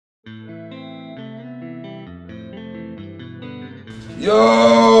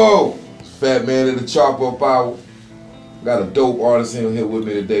Yo! Fat man in the chop up hour. Got a dope artist in here with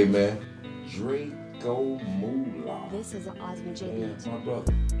me today, man. Draco Moolah. This is an Osmond J. Yeah, my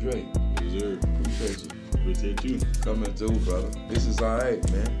brother. Drake. Yes, sir. Appreciate you. Appreciate you. Coming through, brother. This is alright,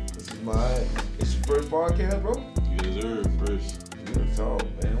 man. This is my alright. It's your first podcast, bro? Yes, sir. First. Good talk,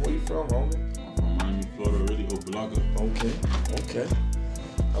 man. Where you from, homie? I'm from Miami, Florida, really, Opelika. Okay.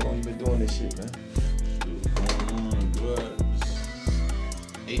 How long you been doing this shit, man? Going on good.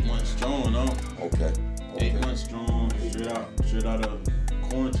 8 months strong, no? Okay. 8 months strong, straight out of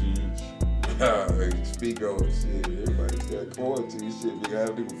quarantine. Hey, speak on it, shit. Everybody's got quarantine shit. We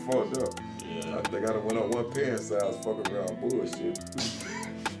got people fucked up. Yeah. I think I done went up one parent size fucking around bullshit.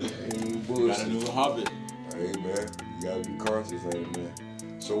 Ain't even bullshit. Got a new habit. Hey, man. You gotta be conscious, ain't man?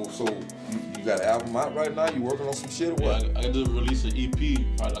 So you got an album out right now? You working on some shit or what? Yeah, I just released an EP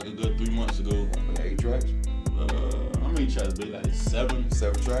probably like a good 3 months ago. 8 tracks? How many tracks, baby? Like 7?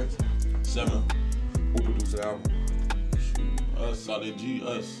 7 tracks? 7. Who produced the album? Us, Solid G,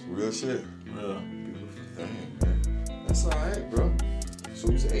 us. Real shit? Yeah. Beautiful thing, man. That's alright, bro. So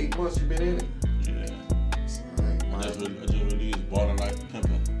you said 8 months you been in it? Yeah. That's alright, I man. just released Ballin' Like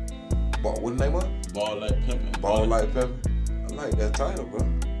Pimpin'. What the name of it? Ball Like Pimpin'. Ball Like Pimpin'. I like that title, bro.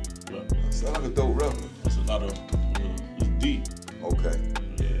 Yeah. Sound like a dope record. It's a lot of, it's deep. Okay.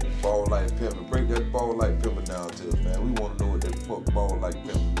 Yeah. Ball Like Pimpin'. Break that Ball Like Pimpin' down to us, man. We want to know what that fuck Ball Like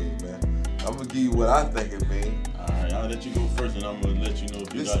Pimpin' mean, man. I'm going to give you what I think it mean. Alright, I'll let you go first and I'm going to let you know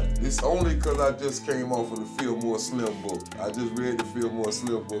if you got it. This only because I just came off of the Fillmore Slim book. I just read the Fillmore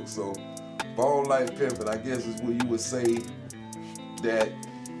Slim book, so Ball Like Pimpin', I guess is what you would say that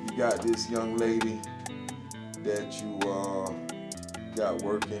you got this young lady that you got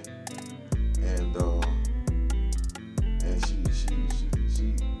working, and she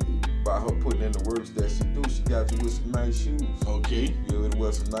by her putting in the works that she do, she got you with some nice shoes. Okay. You know, it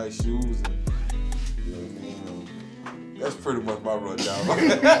was some nice shoes, and you know what I mean. That's pretty much my rundown.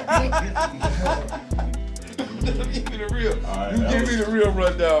 Give me the real. Right, you give me the real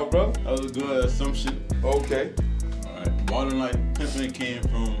rundown, bro. That was a good assumption. Okay. Alright. Ballin' Like Pimpin' came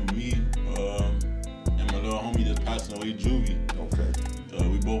from me and my little homie just passing away, Juvie. Okay.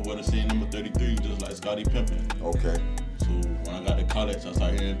 We both were the same number 33, just like Scottie Pimpin'. Okay. So when I got to college, I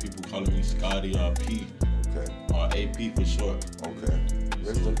started hearing people calling me Scotty or P Okay. or AP for short. Okay.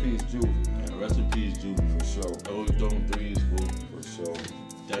 Rest in peace, Juvie. And rest in pease, Juvie. For sure. Always throwing threes, fool. For sure.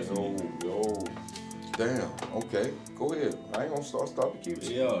 Definitely. Yo. Damn. Okay. Go ahead. I ain't gonna stop to keep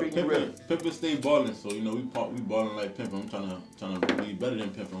Yeah, being ready. Pimpin' stay ballin', so you know we ballin' like Pimpin'. I'm trying to be better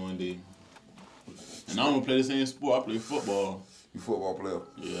than Pimpin' one day. And I don't play the same sport. I play football. You football player?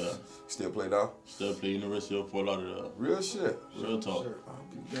 Yeah. Still play now? Still play University of Fort Lauderdale. Real shit. Real talk. I'll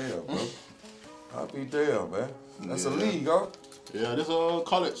be damn, bro. I'll be damn, man. That's a league, huh? Yeah, this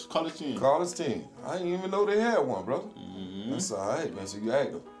college team. College team. I didn't even know they had one, brother. Mm-hmm. That's all right, man. So you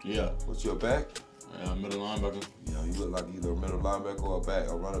active? Yeah. What's your back? Middle linebacker. Yeah, you look like either a middle linebacker or a back,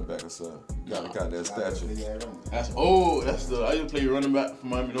 or running back or something. You got that stature. That's I used to play running back for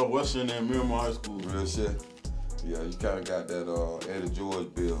Miami Northwestern and Miramar High School. Real shit. Yeah, you kind of got that Eddie George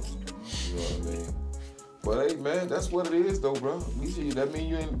bill. You know what I mean? But hey, man, that's what it is, though, bro. That mean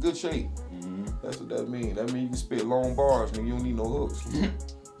you in good shape. Mm-hmm. That's what that mean. That mean you can spit long bars, nigga. You don't need no hooks. You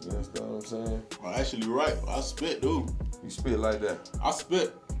understand what I'm saying? Well, actually, right. I spit, dude. You spit like that. I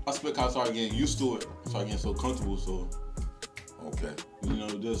spit cause I started getting used to it. I started getting so comfortable, so Okay. you know,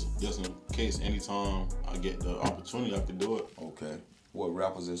 just in case anytime I get the opportunity I could do it. Okay. What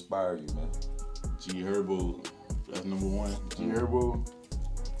rappers inspire you, man? G Herbo, that's number one. G Herbo.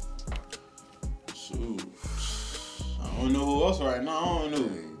 Shoot. I don't know who else right now. I don't know.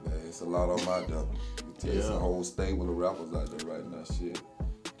 Hey, man, it's a lot on my dump. It's a Yeah. whole stable of rappers out there right now. Shit.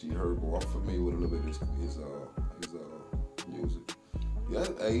 G Herbo, I'm familiar with a little bit of his music. Yeah,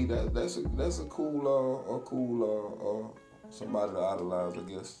 hey, that's a cool somebody to idolize, I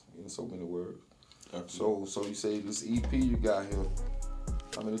guess, in so many words. Absolutely. So you say this EP you got here,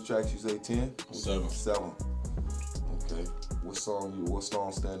 how many tracks you say, 10? 7. 7. Okay. What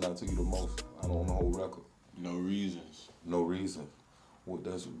song stand out to you the most out on the whole record? No Reasons. No Reason.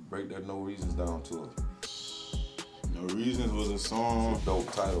 Break that No Reasons down to us. No Reasons was a song. It's a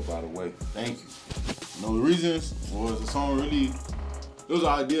dope title, by the way. Thank you. No Reasons was a song really. It was an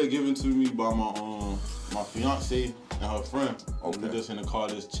idea given to me by my fiance and her friend. Okay. We just in the car,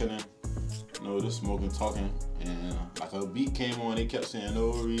 just chilling, you know, just smoking, talking, and like a beat came on. They kept saying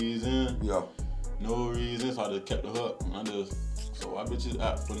no reason, Yeah. no reason. So I just kept the hook. And so I bitches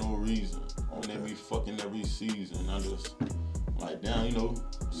act for no reason. And they be fucking every season. I just like, damn, you know,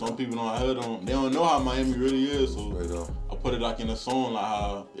 some people they don't know how Miami really is. So Straight up. I put it like in a song, like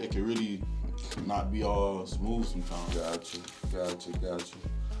how it can really not be all smooth sometimes. Got you.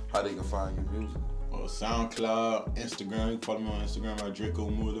 How they can find your music? SoundCloud, Instagram. You can follow me on Instagram at Draco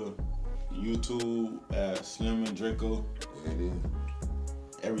Muda. YouTube at Slim and Draco. There it is.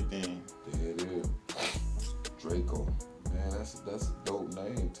 Everything. There it is. Draco. Man, that's a dope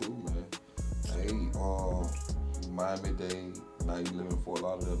name too, man. Hey, Miami-Dade. Now you living in Fort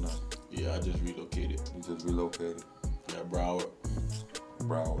Lauderdale now? Yeah, I just relocated. You just relocated? Yeah, Broward.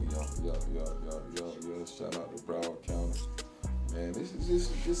 Broward, yeah. Shout out to Broward County. Man, this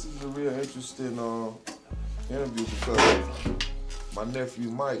is a real interesting interview because my nephew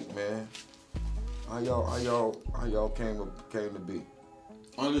Mike, man. How y'all came to be?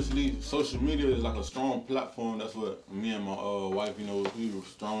 Honestly, social media is like a strong platform. That's what me and my wife, we were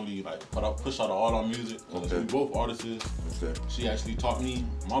strongly like push out all our music. Okay. We both artists. Okay. She actually taught me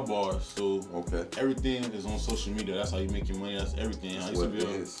my bars, so okay. Everything is on social media. That's how you make your money. That's everything. I used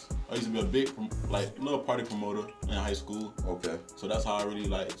to be a big little party promoter in high school. Okay. So that's how I really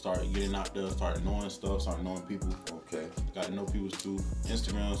started getting out there, started knowing stuff, started knowing people. Okay. Got to know people through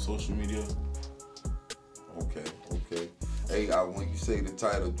Instagram, social media. Okay. Hey, when you say the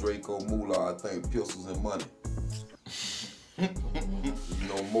title Draco Moolah, I think pistols and money.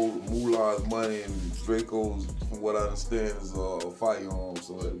 Moolah's money and Draco's, from what I understand, is a firearm.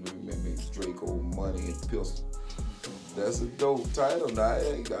 So that makes Draco money and pistol. That's a dope title. Now,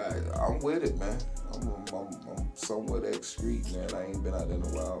 I'm with it, man. I'm somewhat ex-street, man. I ain't been out there in a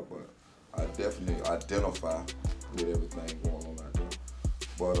while, but I definitely identify with everything going on out there.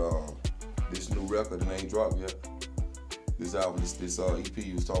 But this new record, it ain't dropped yet. This album, this EP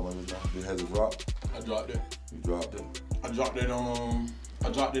you was talking about just now, has it dropped? I dropped it. You dropped it? I dropped it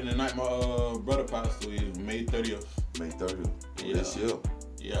the night my brother passed away, May 30th. May 30th? Yeah. This year?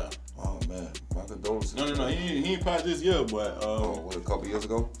 Yeah. Oh, man. My condolences. No, he ain't passed this year, but... a couple years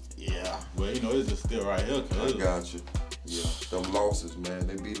ago? Yeah. But, it's just still right here. I got you. Yeah. Them losses, man,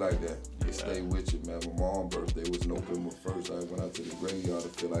 they be like that. They stay with you, man. My mom's birthday was November 1st. I went out to the graveyard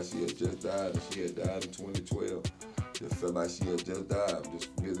and felt like she had just died, and she had died in 2012. Just felt like she had just died. Just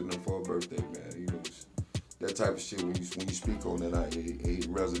visiting her for her birthday, man. That type of shit, when you speak on that, it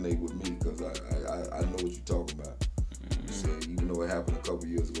resonate with me because I know what you're talking about. Mm-hmm. You said, even though it happened a couple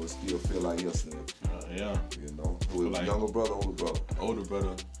years ago, it still feel like yesterday. Yeah. Who was younger brother, older brother? Older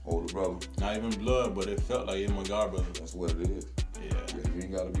brother. Older brother. Not even blood, but it felt like my god brother. That's what it is. Yeah. You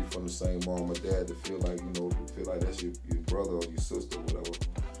ain't gotta be from the same mom or dad to feel like that's your brother or your sister or whatever.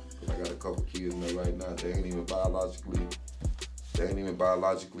 Cause I got a couple kids in there right now. They ain't even biologically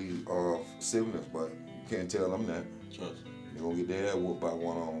siblings, but you can't tell them that. Trust. You're gonna get their head whooped by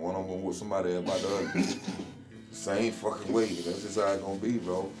one of them. One of them gonna whoop somebody by the other. Same fucking way. That's just how it's gonna be,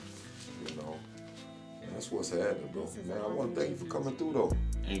 bro. That's what's happening, bro. Man, I want to thank you for coming through, though.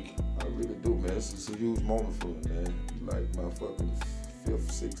 Thank you. I really do, man. This is a huge moment for me, man. Like my fucking 5th,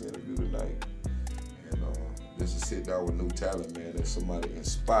 6th interview tonight. And just to sit down with new talent, man. That's somebody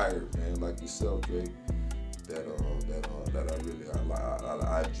inspired, man, like yourself, Drake. That I really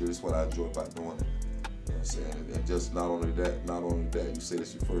I enjoy. That's what I enjoy about doing it. You know what I'm saying? And just not only that, you say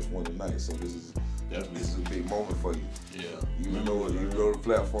this your first one tonight, so this is a big moment for you. Yeah. Even though the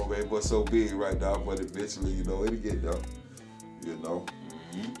platform ain't but so big right now, but eventually, it'll get there.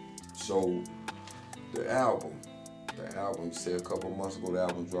 Mm-hmm. So the album, you said a couple months ago the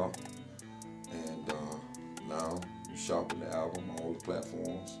album dropped, and now you shopping the album on all the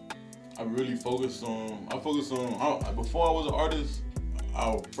platforms. I focused on, before I was an artist,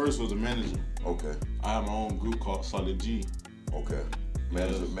 I first was a manager. Okay. I had my own group called Solid G. Okay.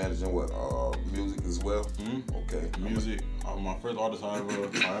 Managing what? Music as well? Mm-hmm. Okay. Music. My first artist I ever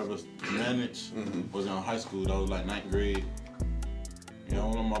managed was in high school. That was like 9th grade.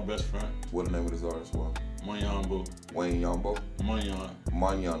 One of my best friends. What the name of this artist was? Manyambo. Wayne Yambo?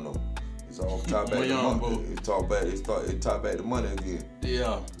 Manyano. It's all tied back to money. It's tied back to money again.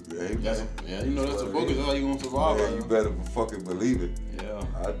 Yeah. Hey, that's the focus. That's how you gonna survive. Yeah, you better fucking believe it. Yeah.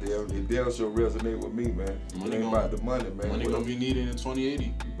 It damn sure resonate with me, man. It ain't about the money, man. Money gonna be needed in 2080.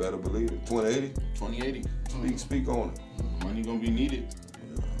 You better believe it. 2080? 2080. Speak on it. Money gonna be needed.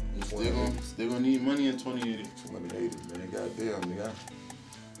 Yeah. Still gonna need money in 2080. 2080, man. Goddamn, nigga.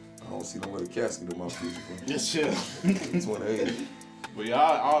 I don't see no way to casket in my future. Yes, yeah. 2080. But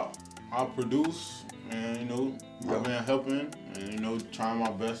yeah, I produce, and I've been helping, and trying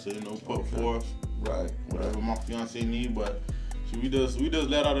my best to put forth whatever my fiance need. But we just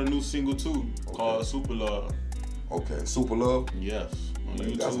let out a new single too called Super Love. Okay, Super Love. Yes.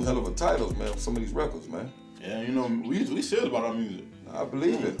 You got some hell of a titles, man, for some of these records, man. Yeah, we serious about our music. I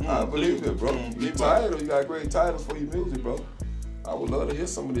believe it. I believe it, bro. You title, you got great titles for your music, bro. I would love to hear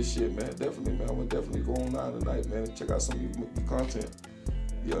some of this shit, man. Definitely, man. I'm gonna definitely go online tonight, man, and check out some of your content.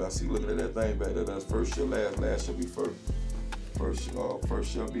 Yeah, I see. Looking at that thing back there. That's first shall last, last shall be first. First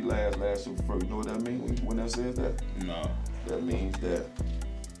shall be last, last shall be first. You know what that means when that says that? No. That means that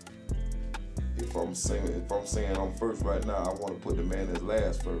if I'm saying I'm first right now, I want to put the man as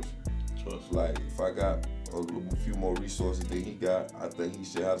last first. Trust. Like if I got a few more resources than he got, I think he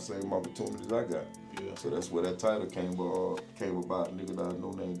should have the same opportunities I got. Yeah. So that's where that title came about. Nigga that I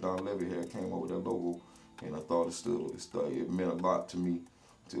know named Don Levy had came up with that logo, and I thought it meant a lot to me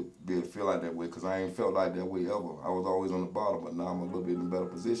to be able to feel like that way, because I ain't felt like that way ever. I was always on the bottom, but now I'm a little bit in a better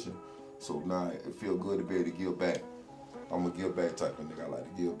position. So now it feels good to be able to give back. I'm a give back type of nigga. I like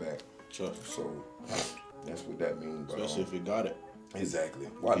to give back. Sure. So that's what that means. Especially if you got it. Exactly.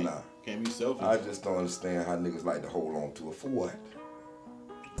 Why not? Can't be selfish. I just don't understand how niggas like to hold on to it. For what?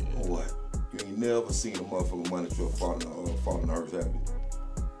 Yeah. For what? You ain't never seen a motherfucking money truck fall in the earth, have you?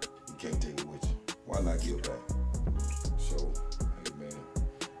 You can't take it with you. Why not give back? So, hey man,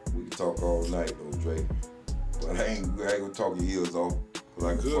 we can talk all night though, Dre. But I ain't gonna talk your ears off, cause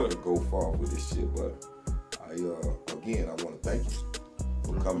I can fucking go far with this shit. But again, I wanna thank you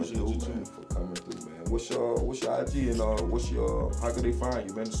for coming through, man. For coming through, man. What's your IG and how can they find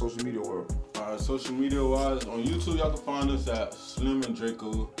you, man, in the social media world? Social media wise, on YouTube y'all can find us at Slim and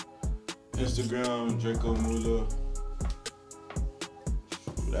Draco. Instagram, Draco Mula.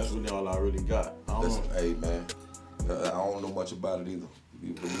 That's really all I really got. Hey man, I don't know much about it either.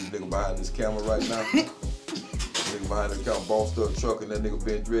 These nigga behind this camera right now, nigga behind this camera, bossed up truck, and that nigga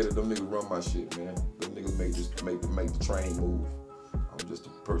Ben Dreaded, them niggas run my shit, man. Them niggas make the train move. I'm just a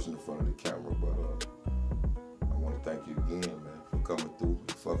person in front of the camera, but I want to thank you again, man, for coming through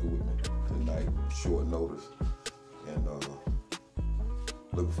and fucking with me tonight, short notice, and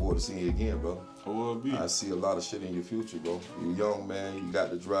looking forward to seeing you again, bro. I see a lot of shit in your future, bro. You're young, man. You got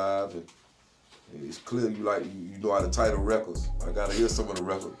the drive, and it's clear you know how to title records. I gotta hear some of the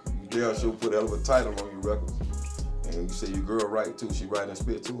records. You damn sure put a hell of a title on your records. And you say your girl write too. She write and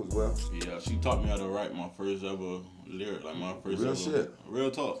spit too as well. Yeah, she taught me how to write my first ever lyric, like my first real ever shit.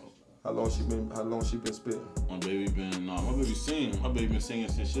 Real talk. How long she been spitting? My baby been singing. My baby been singing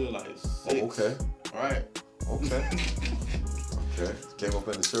since she was like 6. Oh, okay. All right. Okay. Okay. Came up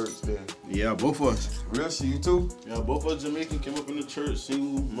in the church then. Yeah, both of us. Real shit, you too? Yeah, both of us Jamaican, came up in the church,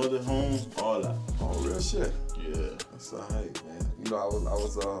 single, mother home, all that. Oh, real shit. Yeah. That's alright, man. You know, I was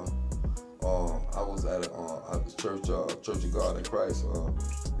at a church, Church of God in Christ.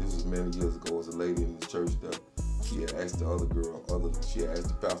 This was many years ago. There was a lady in the church that she had asked the she had asked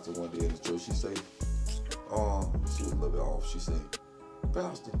the pastor one day in the church. She said, she was a little bit off. She said,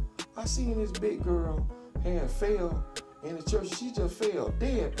 "Pastor, I seen this big girl hand fell in the church. She just fell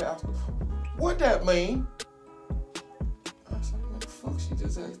dead, Pastor. What that mean?" I said, "What the fuck? She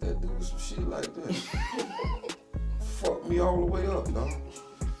just asked that dude some shit like that." Fuck me all the way up, dog.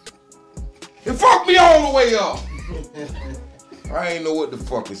 It fucked me all the way up. I ain't know what the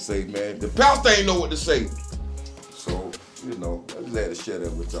fuck to say, man. The pastor ain't know what to say. So, you know, I just had to share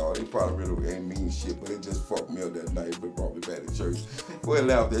that with y'all. They probably really ain't mean shit, but it just fucked me up that night, but brought me back to church. Go ahead and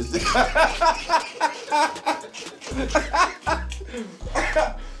laugh that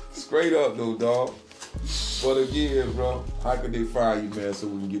shit. Straight up though, dog. But again, bro, how can they find you, man, so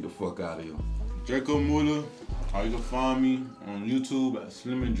we can get the fuck out of here? Draco Mula. Or you can find me on YouTube at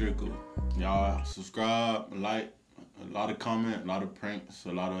Slim and Draco. Y'all subscribe, like, a lot of comment, a lot of pranks,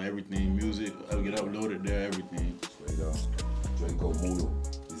 a lot of everything, music. I'll get uploaded there, everything. Straight up. Draco Mula.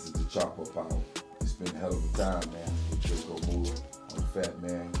 This is the Chopper Power. It's been a hell of a time, man, with Draco Mula. I'm Fat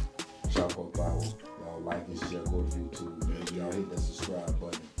Man, Chopper Power. Y'all like and share, go to YouTube. Yeah. Y'all hit that subscribe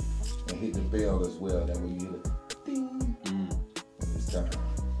button. And hit the bell as well. That way you hear the ding. When it's time.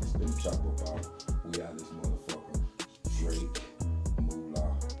 It's been Chopper Power. We out this motherfucker.